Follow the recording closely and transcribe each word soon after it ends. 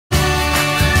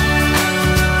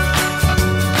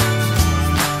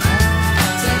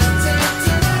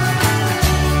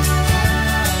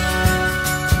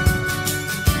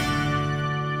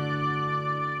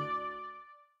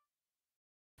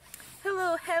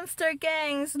hamster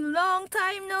gangs, long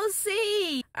time no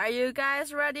see! Are you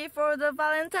guys ready for the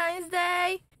Valentine's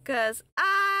Day? Cause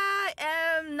I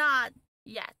am not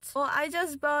yet. Well, I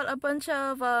just bought a bunch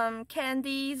of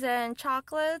candies and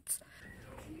chocolates.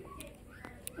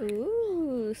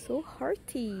 Ooh, so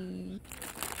hearty.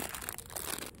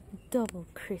 Double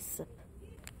crisp.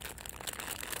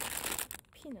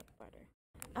 Peanut butter.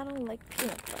 I don't like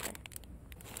peanut butter.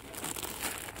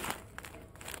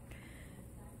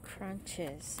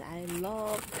 Crunches. I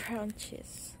love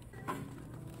crunches.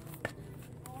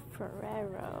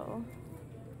 Ferrero.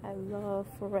 I love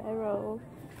Ferrero.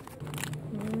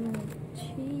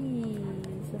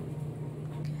 Cheese.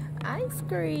 Ice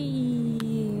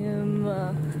cream.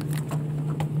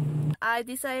 I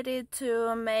decided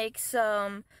to make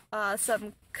some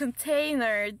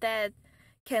container that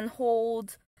can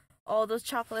hold all those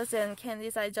chocolates and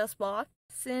candies I just bought.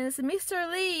 Since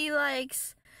Mr.Lee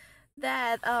likes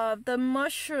that the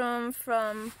mushroom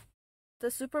from the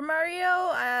Super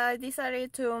Mario, I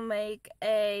decided to make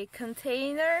a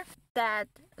container that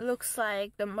looks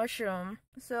like the mushroom.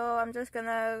 So I'm just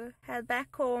gonna head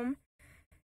back home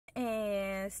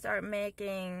and start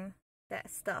making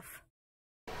that stuff.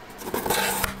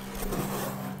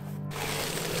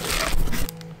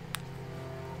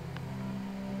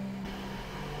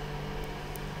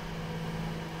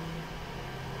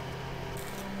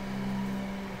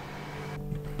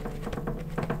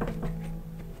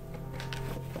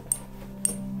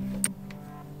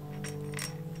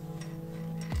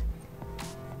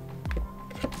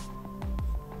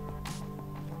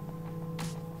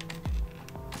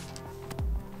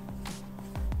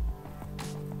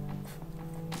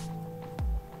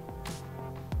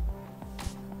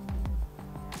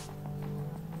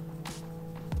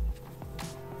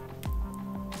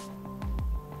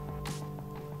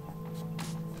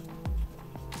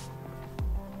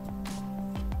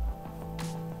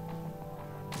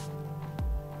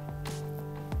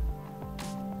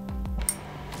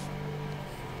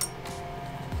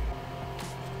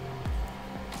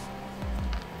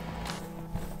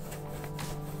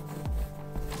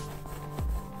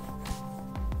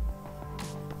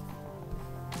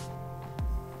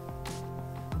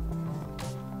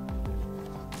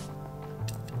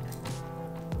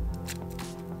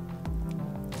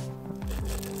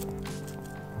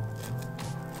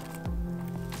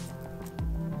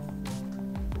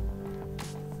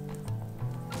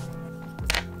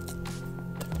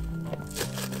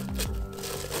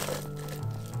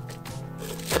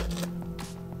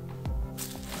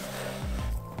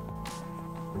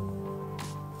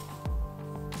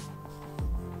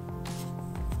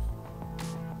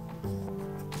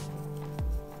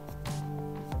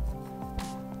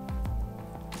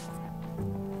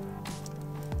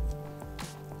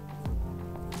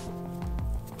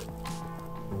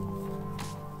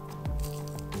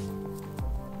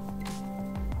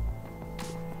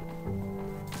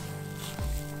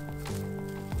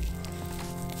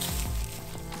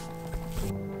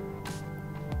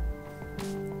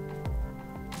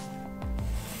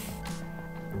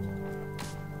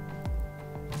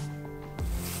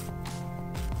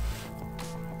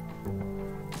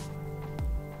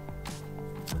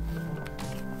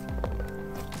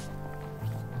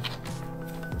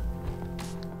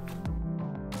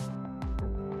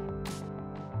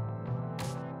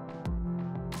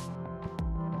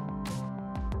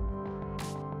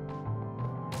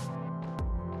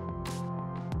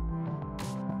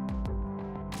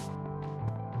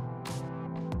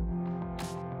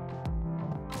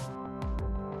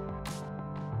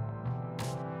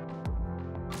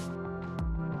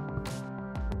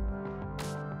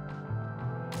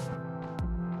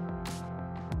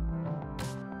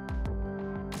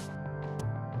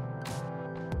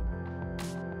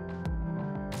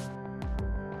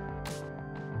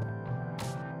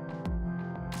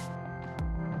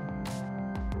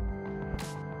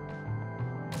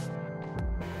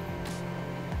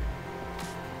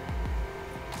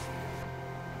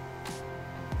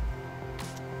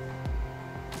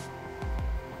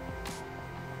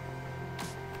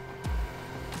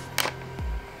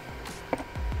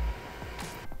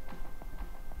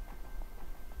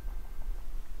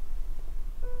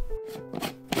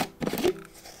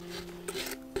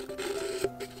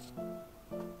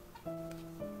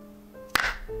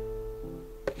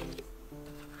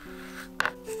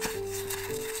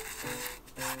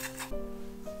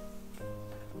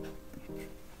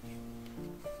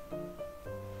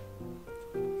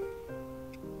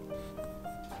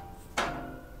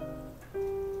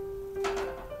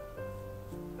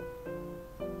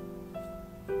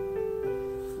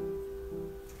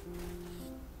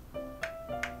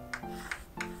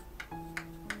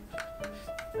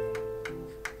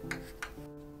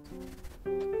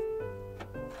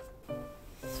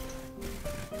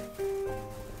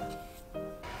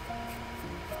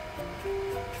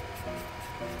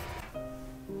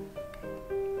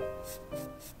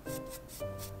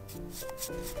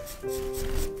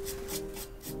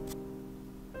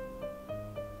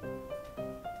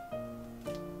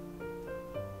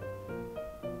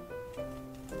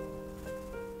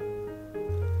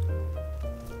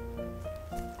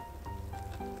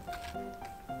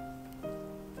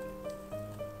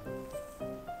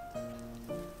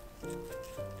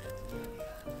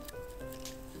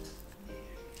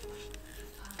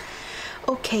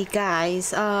 Okay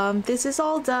guys, this is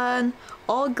all done,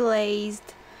 all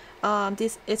glazed.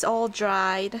 This it's all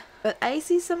dried, but I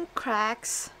see some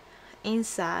cracks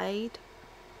inside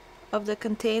of the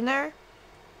container,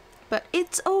 but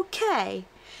it's okay,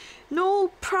 no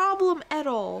problem at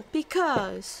all,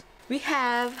 because we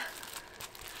have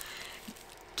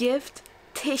gift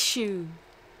tissue.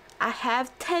 I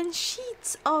have 10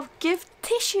 sheets of gift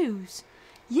tissues.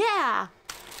 Yeah.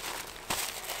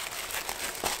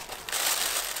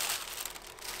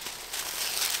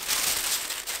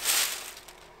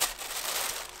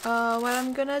 What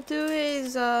I'm gonna do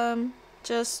is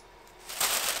just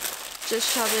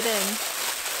shove it in.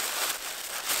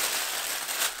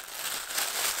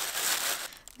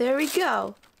 There we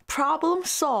go. Problem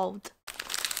solved.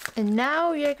 And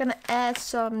now we're gonna add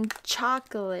some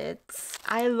chocolates.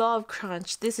 I love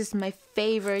Crunch. This is my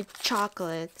favorite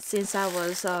chocolate since I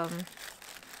was I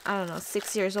don't know,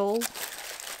 6 years old.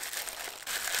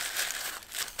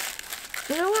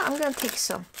 You know what? I'm gonna take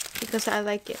some because I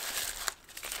like it.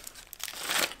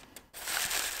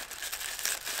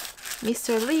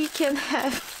 Mr.Lee can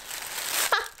have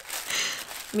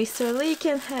Mr.Lee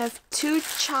can have 2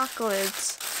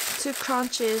 chocolates, 2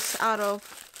 crunches out of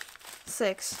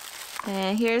 6.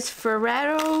 And here's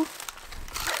Ferrero.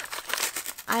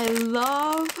 I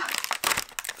love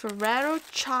Ferrero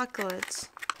chocolates.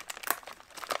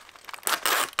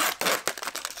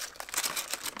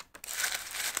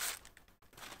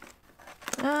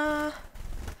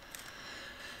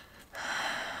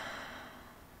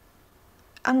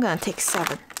 I'm gonna take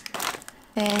 7.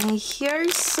 And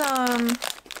here's some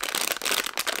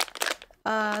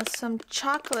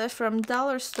chocolate from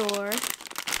dollar store.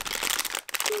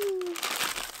 Ooh,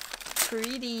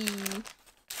 pretty.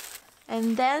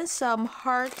 And then some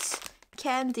hearts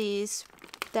candies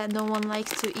that no one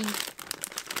likes to eat.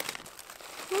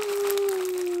 Ooh.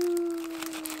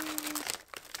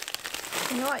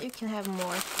 You know what? You can have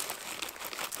more.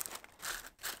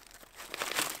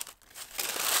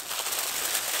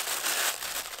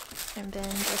 And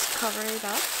then just cover it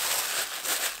up.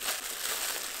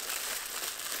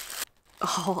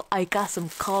 Oh, I got some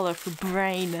colorful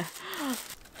brain.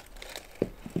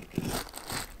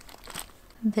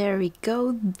 There we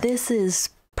go. This is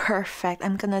perfect.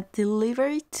 I'm gonna deliver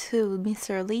it to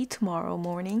Mr. Lee tomorrow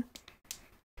morning.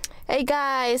 Hey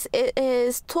guys, it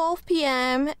is 12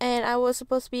 p.m. and I was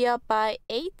supposed to be up by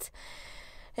 8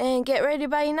 and get ready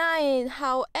by 9.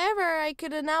 However, I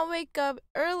could not wake up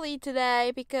early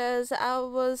today because I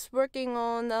was working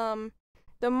on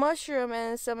the mushroom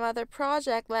and some other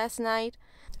project last night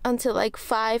until like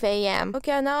 5 a.m.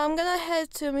 Okay, now I'm gonna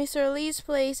head to Mr. Lee's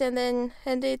place and then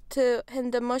hand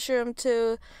the mushroom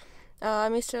to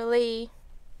Mr. Lee.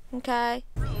 Okay.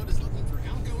 Road is looking for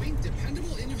outgoing,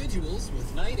 dependable individuals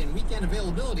with night and weekend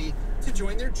availability to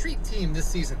join their treat team this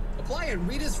season. Apply at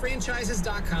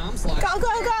ritasfranchises.com/ Go,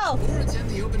 go, go! or attend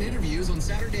the open interviews on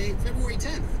Saturday, February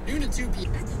 10th, noon to 2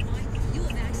 p.m. At the line, you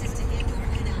have access to indoor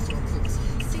and outdoor pools.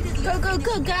 Go, go,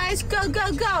 go, guys! Go,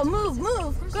 go, go! Move,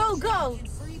 move! Go, go!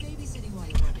 Free babysitting while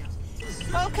you work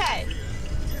out. Okay.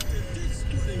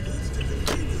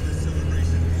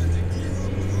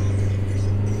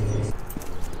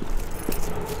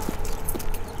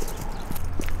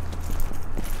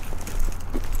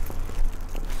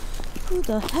 Who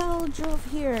the hell drove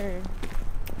here?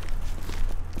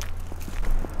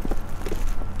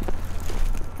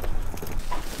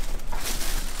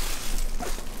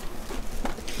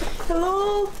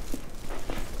 Hello?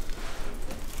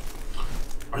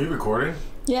 Are you recording?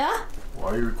 Yeah?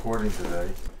 Why are you recording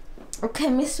today? Okay,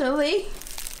 Mr. Lee.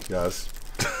 Yes.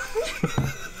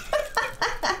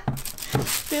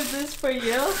 This is for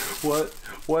you.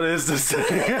 What is this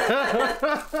thing?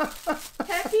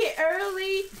 Happy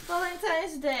early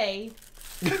Valentine's Day.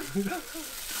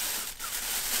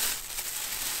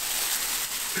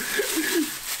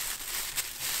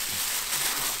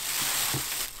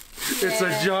 It's a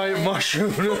giant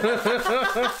mushroom.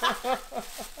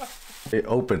 It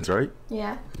opens, right?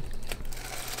 Yeah.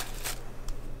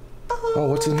 Oh,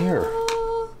 what's in here?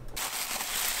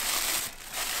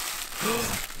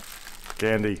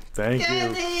 Candy. Thank you.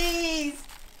 Candies!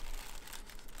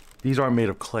 These aren't made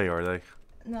of clay, are they?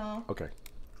 No. Okay.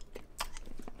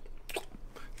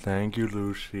 Thank you,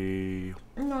 Lucy.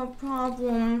 No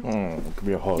problem. Oh, give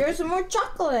me a hug. There's more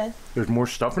chocolate. There's more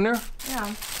stuff in there?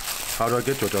 Yeah. How do I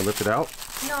get to it? Do I lift it out?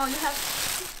 No, you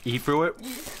have. Eat through it?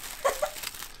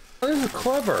 Oh, this is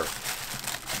clever.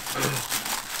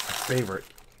 Favorite.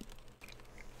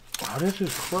 Oh, this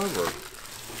is clever.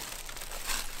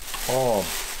 Oh,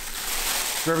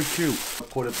 very cute. I'll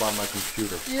put it by my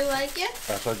computer. Do you like it?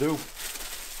 Yes, I do.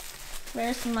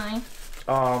 Where's mine?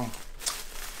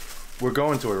 We're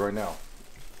going to it right now.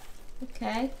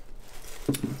 Okay.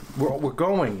 We're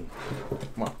going.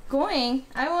 Come on. Going.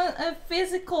 I want a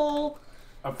physical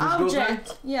object.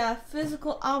 thing? Yeah,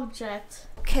 physical object.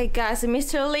 Okay, guys,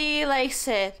 Mr. Lee likes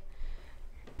it.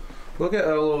 Look at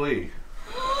LOE. It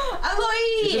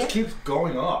Aloy! just keeps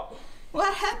going up.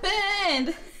 What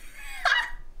happened?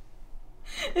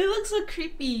 It looks so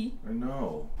creepy. I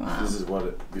know. Wow. This is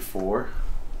what before.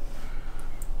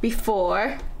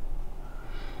 Before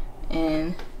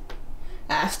and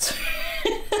after.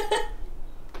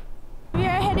 We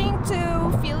are heading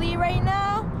to Philly right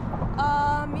now.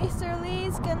 Mr.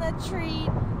 Lee's gonna treat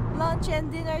lunch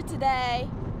and dinner today.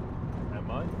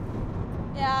 Am I?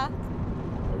 Yeah,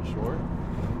 Are you sure?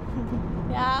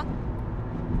 yeah.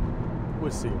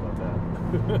 We'll see about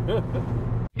that.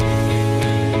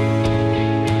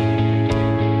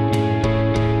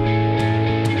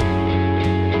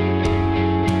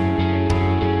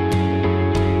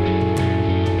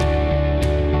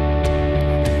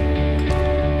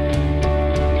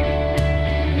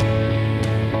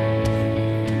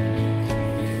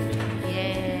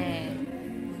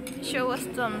 Show us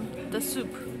the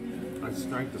soup. I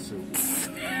drank the soup.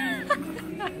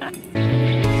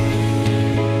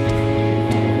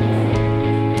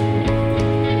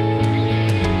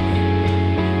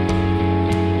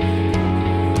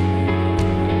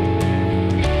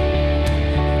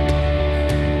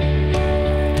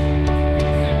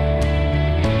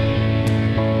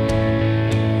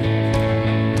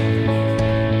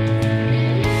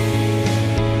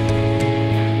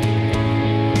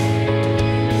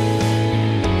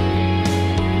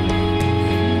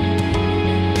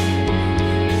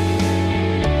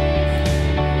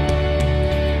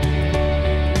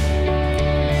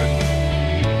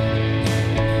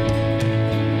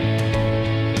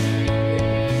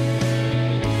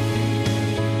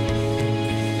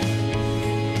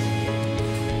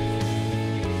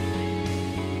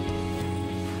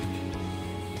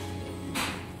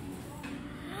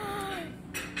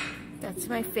 That's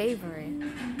my favorite.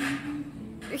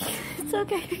 It's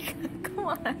okay. Come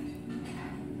on.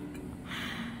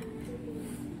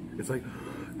 It's like,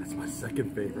 that's my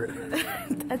second favorite.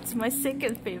 That's my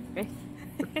second favorite.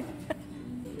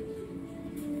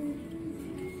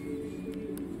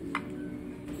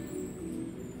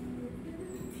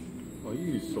 Oh,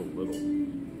 you use so little.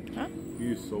 Huh? You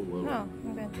use so little. No,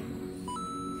 I'm going to.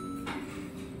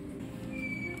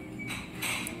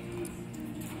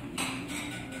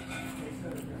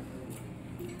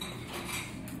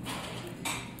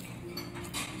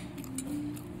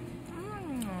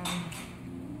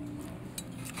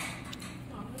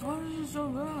 Oh, this is so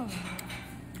good.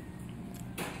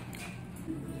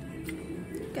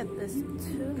 Look at this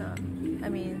tuna. I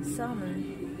mean,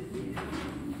 salmon.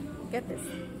 Look at this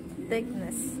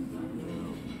thickness.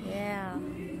 Yeah.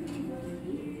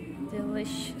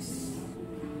 Delicious.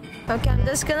 Okay, I'm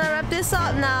just gonna wrap this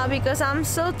up now because I'm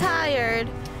so tired.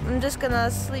 I'm just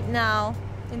gonna sleep now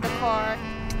in the car.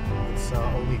 It's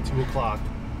only 2 o'clock,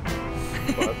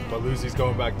 but Lucy's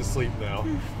going back to sleep now.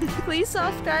 Please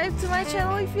subscribe to my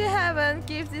channel if you haven't.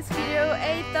 Give this video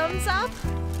a thumbs up.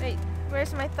 Wait,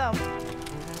 where's my thumb?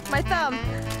 My thumb.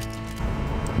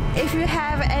 If you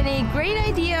have any great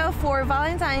idea for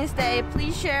Valentine's Day,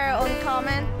 please share on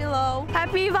comment below.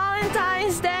 Happy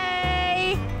Valentine's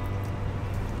Day!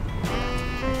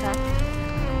 Okay.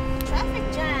 Traffic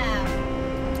jam.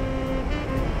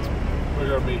 We're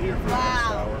gonna be here for the next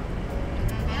Wow. hour.